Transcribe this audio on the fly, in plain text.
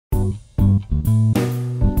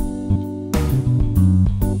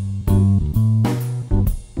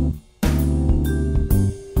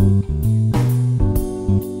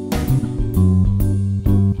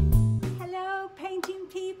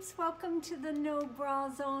No Bra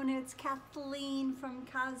Zone. It's Kathleen from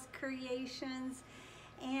COZ Creations,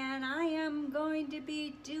 and I am going to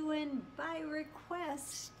be doing, by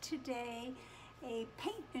request today, a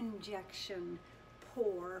paint injection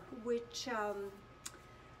pour, which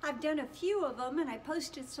I've done a few of them, and I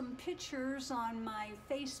posted some pictures on my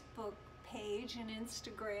Facebook page and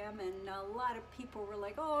Instagram, and a lot of people were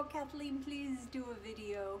like, oh, Kathleen, please do a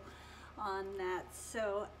video on that.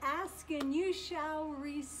 So ask and you shall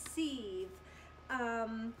receive.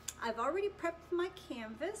 I've already prepped my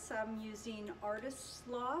canvas. I'm using Artist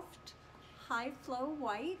Loft High Flow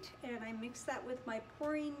White, and I mixed that with my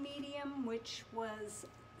pouring medium, which was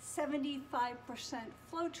 75%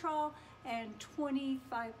 Floetrol and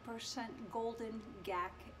 25% Golden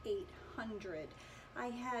GAC 800. I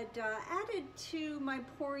had added to my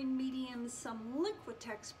pouring medium some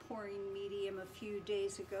Liquitex pouring medium a few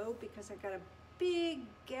days ago because I got a big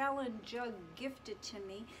gallon jug gifted to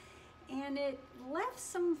me, and it left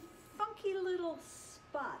some funky little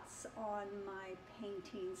spots on my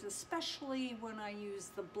paintings, especially when I use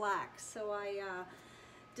the black. So I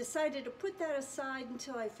decided to put that aside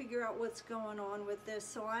until I figure out what's going on with this.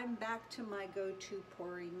 So I'm back to my go-to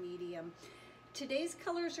pouring medium. Today's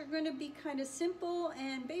colors are going to be kind of simple,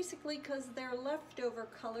 and basically because they're leftover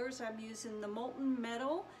colors, I'm using the molten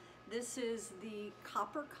metal. This is the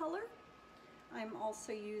copper color. I'm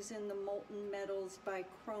also using the molten metals by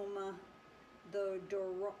Chroma, the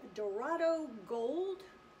Dorado Gold,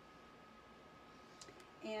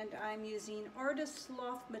 and I'm using Artist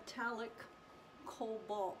Loft Metallic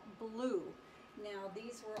Cobalt Blue. Now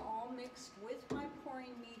these were all mixed with my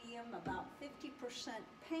pouring medium, about 50%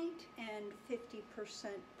 paint and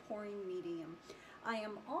 50% pouring medium. I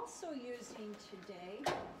am also using today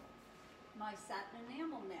my satin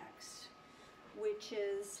enamel mix, which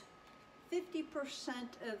is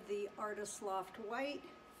 50% of the Artist Loft White,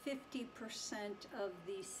 50% of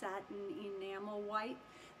the satin enamel white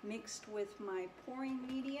mixed with my pouring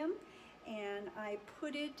medium. And I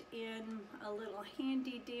put it in a little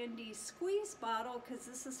handy dandy squeeze bottle because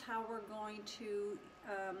this is how we're going to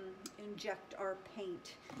inject our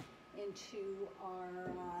paint into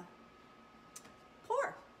our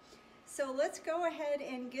pour. So let's go ahead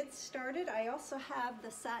and get started. I also have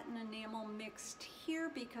the satin enamel mixed here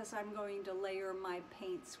because I'm going to layer my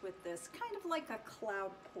paints with this, kind of like a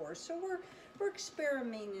cloud pour. So we're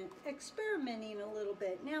experimenting a little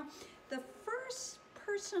bit. Now, the first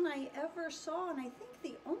person I ever saw, and I think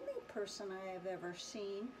the only person I have ever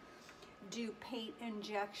seen do paint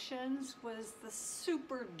injections, was the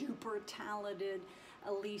super duper talented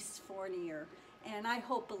Elise Fournier. And I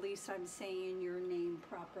hope, Elise, I'm saying your name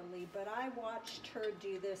properly, but I watched her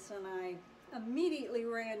do this and I immediately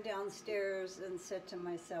ran downstairs and said to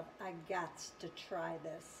myself, I got to try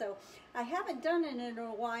this. So I haven't done it in a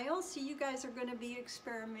while, so you guys are going to be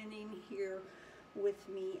experimenting here with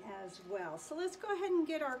me as well. So let's go ahead and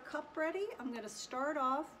get our cup ready. I'm going to start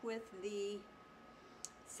off with the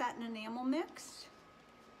satin enamel mix.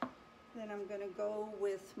 Then I'm going to go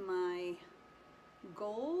with my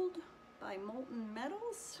gold by Molten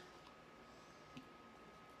Metals,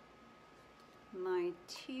 my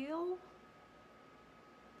teal,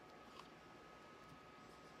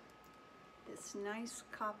 this nice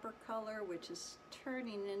copper color, which is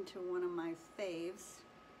turning into one of my faves,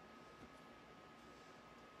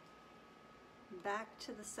 back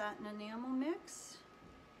to the satin enamel mix,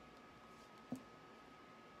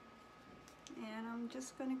 and I'm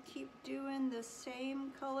just going to keep doing the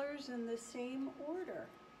same colors in the same order.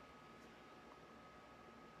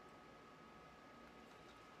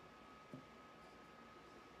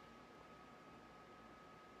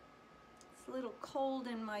 It's a little cold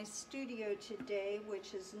in my studio today,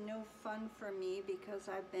 which is no fun for me because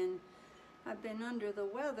I've been under the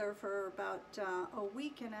weather for about a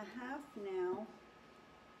week and a half now,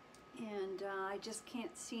 and I just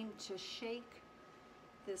can't seem to shake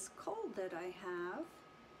this cold that I have,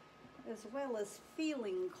 as well as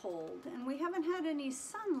feeling cold. And we haven't had any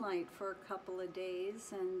sunlight for a couple of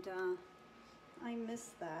days, and I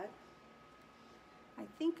miss that. I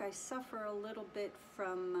think I suffer a little bit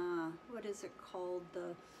from, what is it called,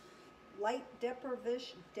 the light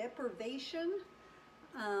deprivation.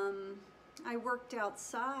 I worked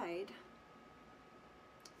outside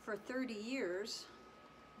for 30 years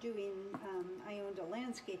doing, I owned a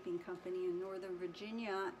landscaping company in Northern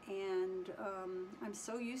Virginia, and I'm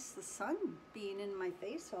so used to the sun being in my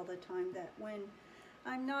face all the time that when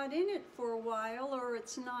I'm not in it for a while or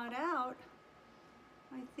it's not out,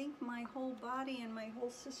 I think my whole body and my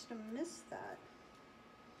whole system miss that.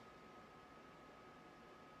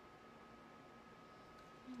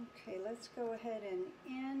 Okay, let's go ahead and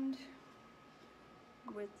end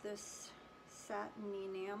with this satin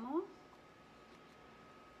enamel.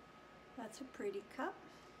 That's a pretty cup.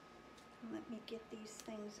 Let me get these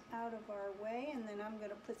things out of our way, and then I'm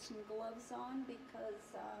going to put some gloves on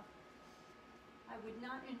because I would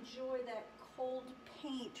not enjoy that cold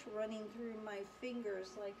paint running through my fingers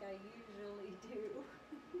like I usually do.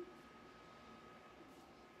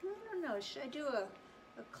 I don't know, should I do a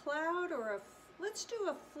cloud or let's do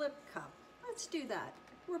a flip cup. Let's do that.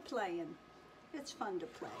 We're playing. It's fun to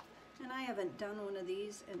play. And I haven't done one of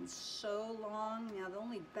these in so long. Now the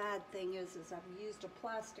only bad thing is I've used a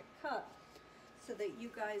plastic cup so that you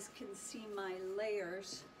guys can see my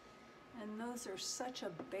layers. And those are such a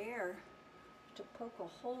bear to poke a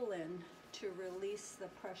hole in to release the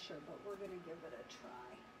pressure, but we're going to give it a try.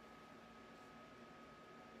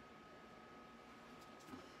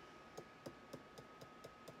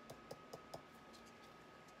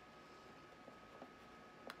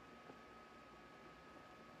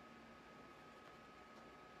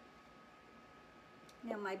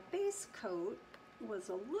 Now my base coat was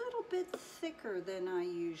a little bit thicker than I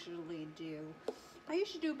usually do. I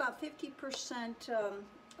usually do about 50%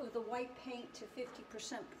 of the white paint to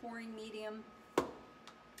 50% pouring medium.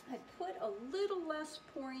 I put a little less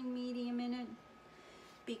pouring medium in it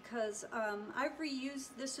because I've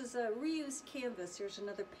reused, this is a reused canvas. There's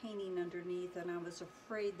another painting underneath, and I was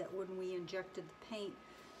afraid that when we injected the paint,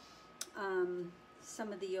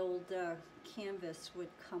 some of the old canvas would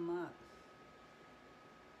come up.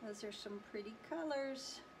 Those are some pretty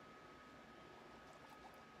colors.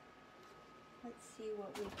 Let's see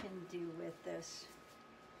what we can do with this.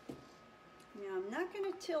 Now I'm not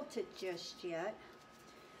going to tilt it just yet.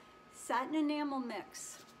 Satin enamel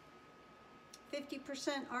mix. 50%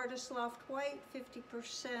 Artist Loft White,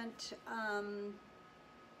 50%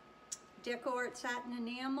 Deco Art Satin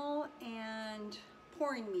Enamel, and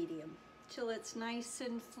pouring medium till it's nice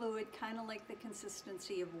and fluid, kind of like the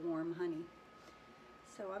consistency of warm honey.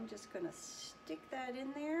 So I'm just going to stick that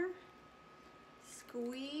in there,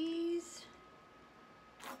 squeeze,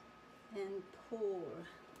 and pour.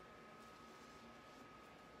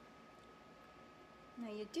 Now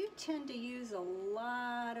you do tend to use a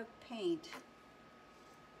lot of paint,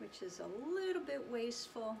 which is a little bit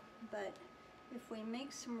wasteful, but if we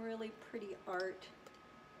make some really pretty art,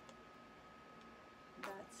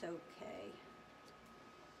 that's okay.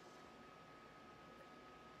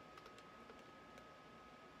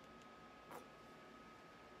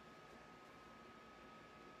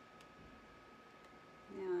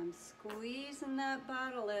 Now I'm squeezing that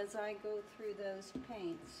bottle as I go through those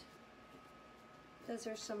paints. Those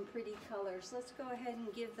are some pretty colors. Let's go ahead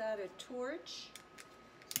and give that a torch.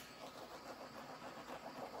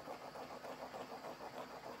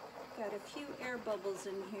 Got a few air bubbles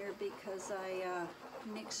in here because I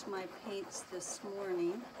mixed my paints this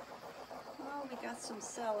morning. Well, we got some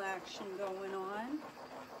cell action going on.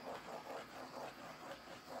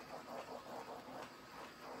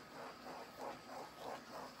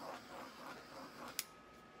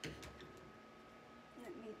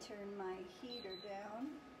 Let me turn my heater down.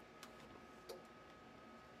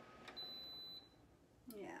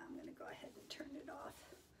 Yeah, I'm going to go ahead and turn it off.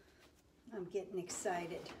 I'm getting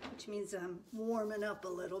excited, which means I'm warming up a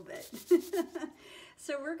little bit.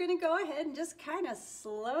 So we're going to go ahead and just kind of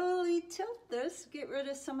slowly tilt this, get rid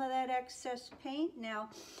of some of that excess paint. Now,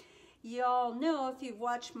 y'all know if you've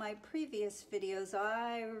watched my previous videos,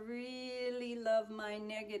 I really love my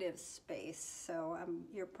negative space. So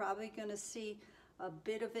you're probably going to see a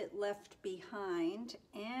bit of it left behind,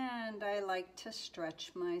 and I like to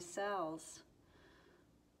stretch my cells.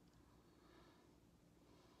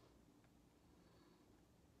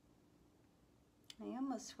 I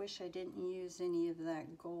almost wish I didn't use any of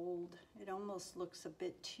that gold. It almost looks a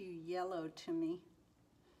bit too yellow to me.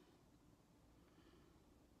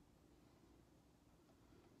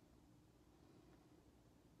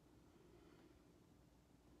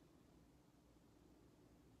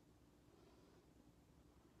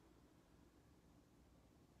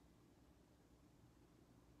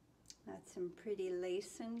 Got some pretty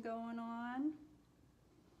lacing going on.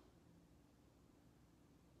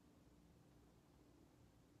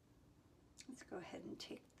 Let's go ahead and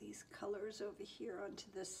take these colors over here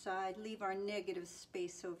onto the side, leave our negative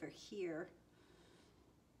space over here.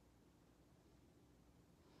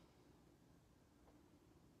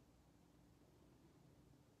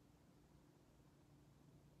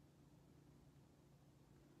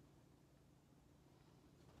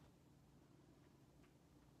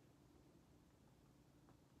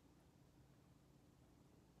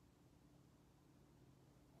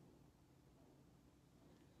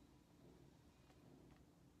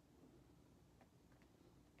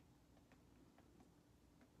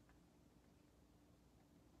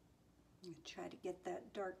 Try to get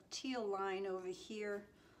that dark teal line over here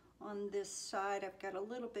on this side. I've got a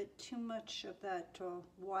little bit too much of that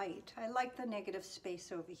white. I like the negative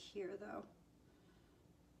space over here though.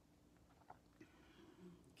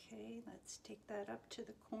 Okay, let's take that up to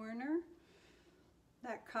the corner.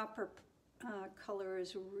 That copper color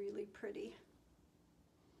is really pretty.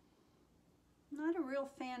 Not a real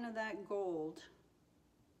fan of that gold.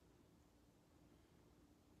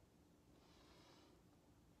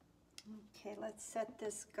 Okay, let's set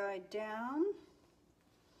this guy down.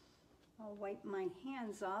 I'll wipe my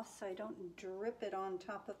hands off so I don't drip it on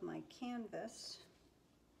top of my canvas.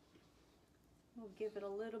 We'll give it a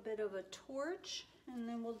little bit of a torch and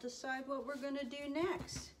then we'll decide what we're going to do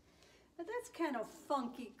next. But that's kind of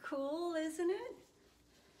funky cool, isn't it?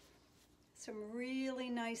 Some really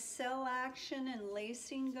nice cell action and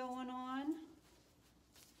lacing going on.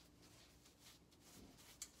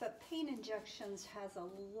 But Paint Injections has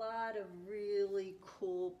a lot of really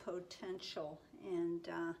cool potential, and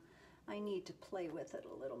I need to play with it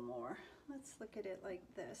a little more. Let's look at it like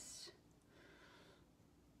this.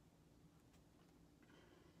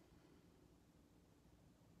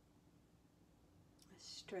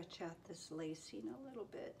 Stretch out this lacing a little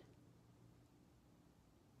bit.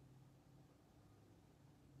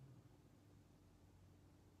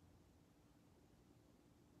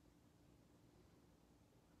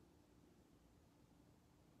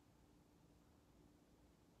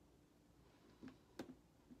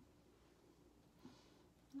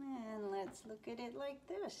 And let's look at it like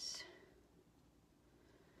this.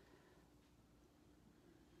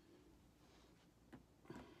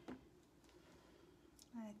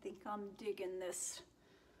 I think I'm digging this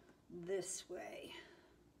way.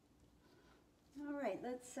 All right,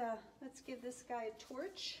 let's give this guy a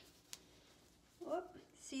torch. Whoop,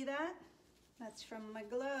 see that? That's from my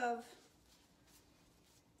glove.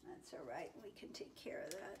 That's all right, we can take care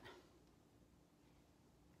of that.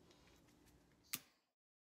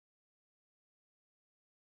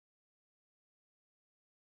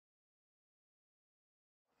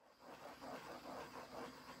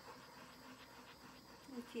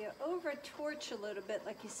 If you over torch a little bit,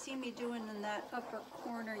 like you see me doing in that upper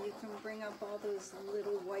corner, you can bring up all those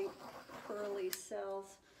little white pearly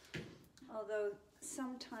cells. Although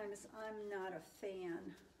sometimes I'm not a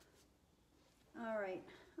fan. All right,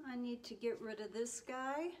 I need to get rid of this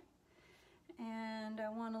guy. And I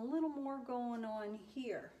want a little more going on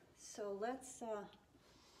here. So let's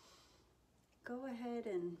go ahead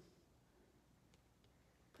and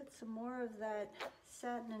put some more of that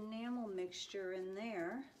satin enamel mixture in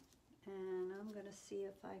there, and I'm going to see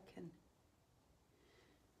if I can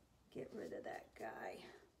get rid of that guy.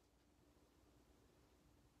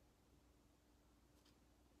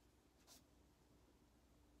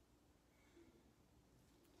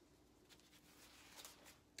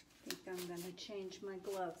 I think I'm going to change my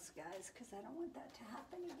gloves, guys, because I don't want that to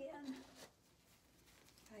happen again.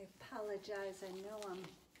 I apologize. I know I'm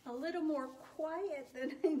a little more quiet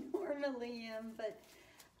than I normally am, but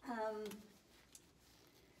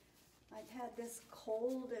I've had this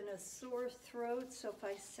cold and a sore throat, so if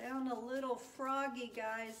I sound a little froggy,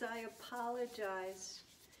 guys, I apologize.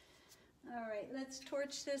 All right, let's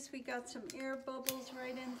torch this. We got some air bubbles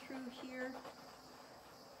right in through here.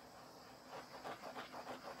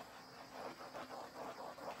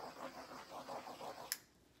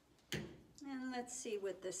 And let's see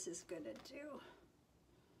what this is going to do.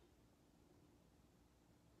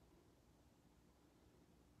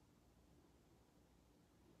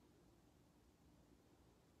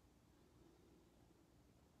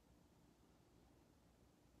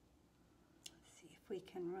 We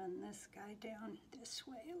can run this guy down this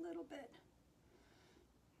way a little bit.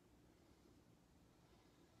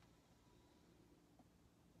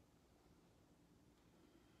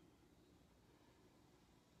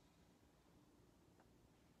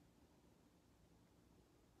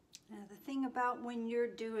 Now the thing about when you're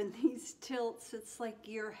doing these tilts, it's like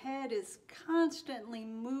your head is constantly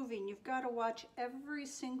moving. You've got to watch every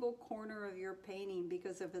single corner of your painting,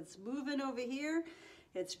 because if it's moving over here,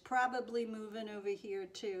 it's probably moving over here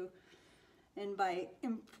too. And by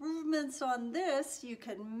improvements on this, you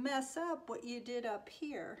can mess up what you did up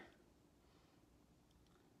here.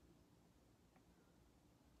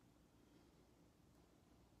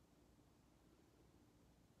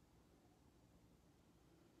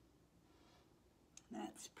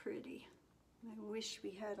 That's pretty. I wish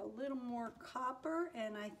we had a little more copper,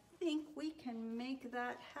 and I think we can make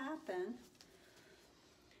that happen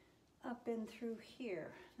up and through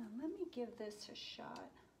here. Now let me give this a shot.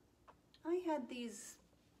 I had these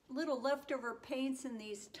little leftover paints in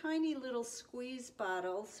these tiny little squeeze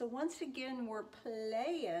bottles. So once again, we're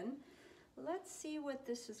playing. Let's see what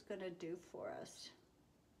this is going to do for us.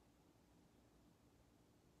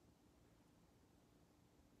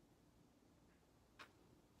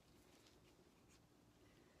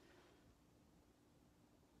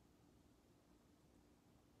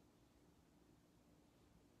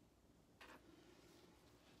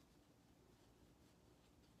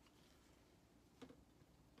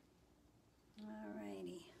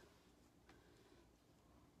 Alrighty.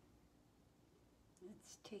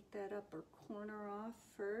 Let's take that upper corner off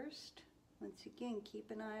first. Once again, keep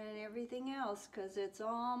an eye on everything else because it's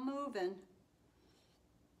all moving.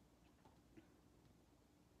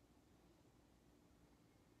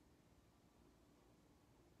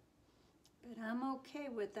 But I'm okay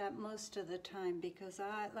with that most of the time because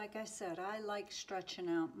like I said, I like stretching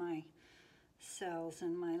out my cells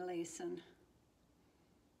and my lacing.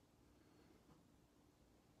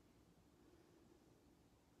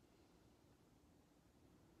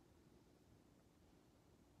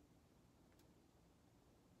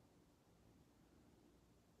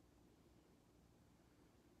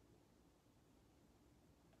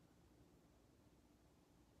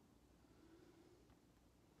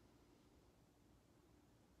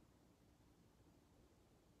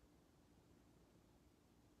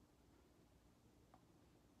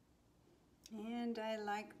 And I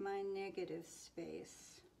like my negative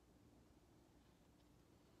space.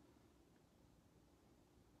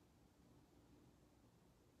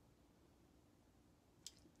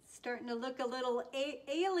 It's starting to look a little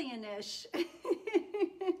alienish.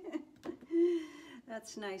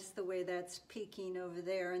 That's nice the way that's peeking over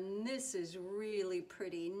there, and this is really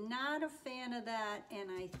pretty. Not a fan of that, and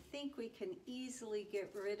I think we can easily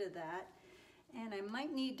get rid of that. And I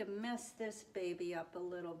might need to mess this baby up a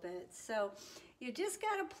little bit. So you just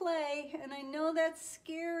gotta play, and I know that's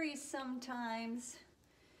scary sometimes,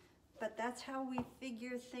 but that's how we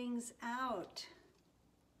figure things out.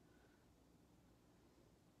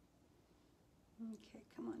 Okay,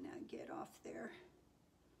 come on now, get off there.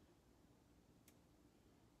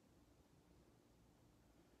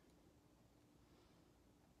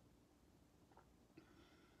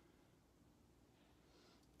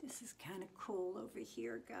 This is kind of cool over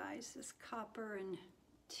here, guys, this copper and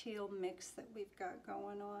teal mix that we've got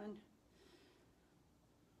going on.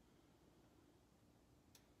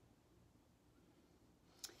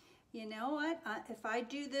 You know what? If I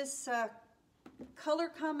do this color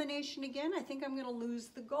combination again, I think I'm going to lose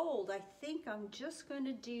the gold. I think I'm just going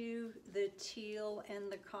to do the teal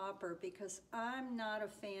and the copper because I'm not a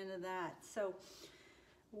fan of that. So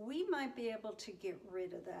we might be able to get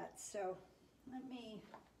rid of that. So let me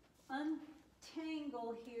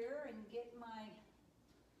untangle here and get my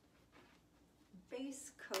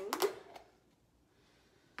base coat.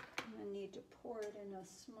 I'm going to need to pour it in a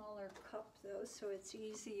smaller cup though, so it's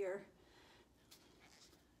easier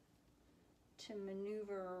to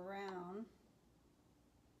maneuver around.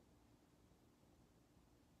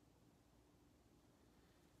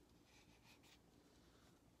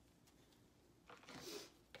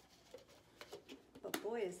 But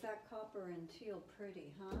boy, is that copper and teal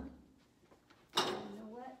pretty, huh? You know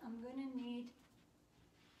what? I'm going to need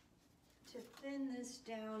to thin this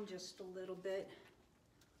down just a little bit.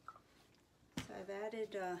 So I've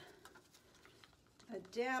added a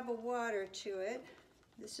dab of water to it.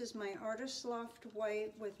 This is my Artist Loft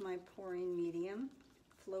White with my pouring medium,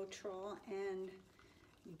 Floetrol and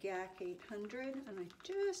GAC 800. And I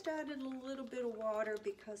just added a little bit of water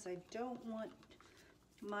because I don't want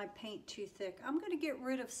my paint too thick. I'm going to get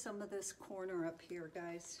rid of some of this corner up here,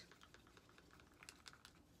 guys.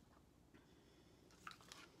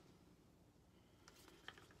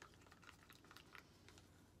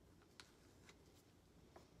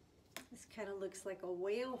 This kind of looks like a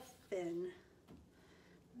whale fin.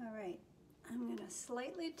 All right, I'm going to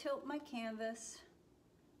slightly tilt my canvas.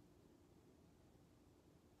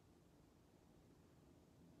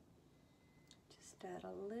 Just add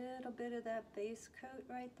a little bit of that base coat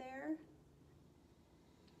right there.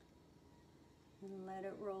 And let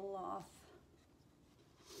it roll off.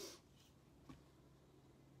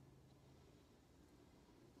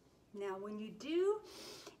 Now when you do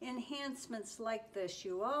enhancements like this,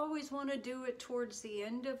 you always want to do it towards the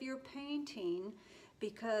end of your painting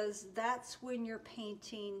because that's when your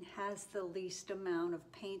painting has the least amount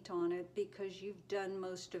of paint on it because you've done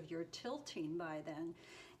most of your tilting by then.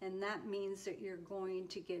 And that means that you're going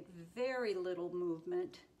to get very little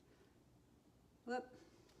movement. Whoop,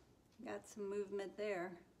 got some movement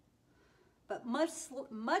there. But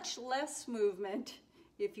much less movement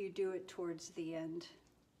if you do it towards the end.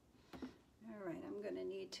 All right, I'm gonna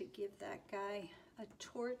need to give that guy a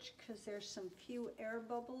torch because there's some few air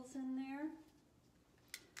bubbles in there.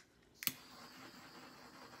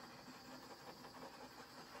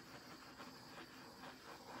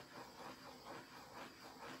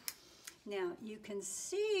 Now you can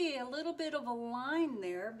see a little bit of a line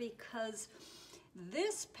there because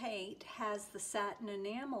this paint has the satin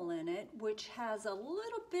enamel in it, which has a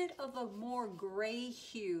little bit of a more gray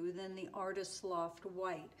hue than the Artist Loft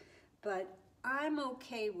white, but I'm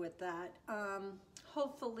okay with that.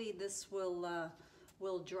 Hopefully this will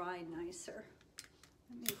dry nicer.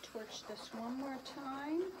 Let me torch this one more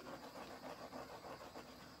time.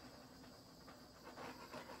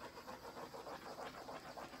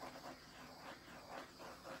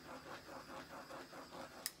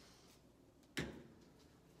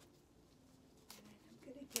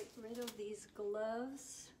 Get rid of these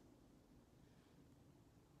gloves.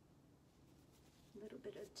 A little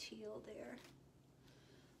bit of teal there.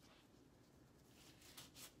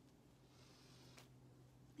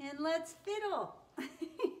 And let's fiddle.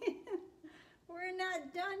 We're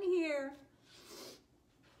not done here.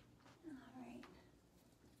 All right,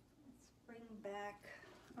 let's bring back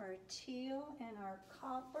our teal and our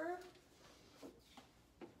copper.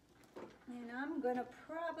 And I'm gonna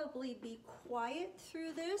probably be quiet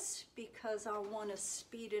through this because I want to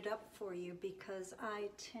speed it up for you because I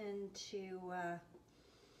tend to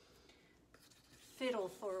fiddle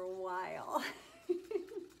for a while.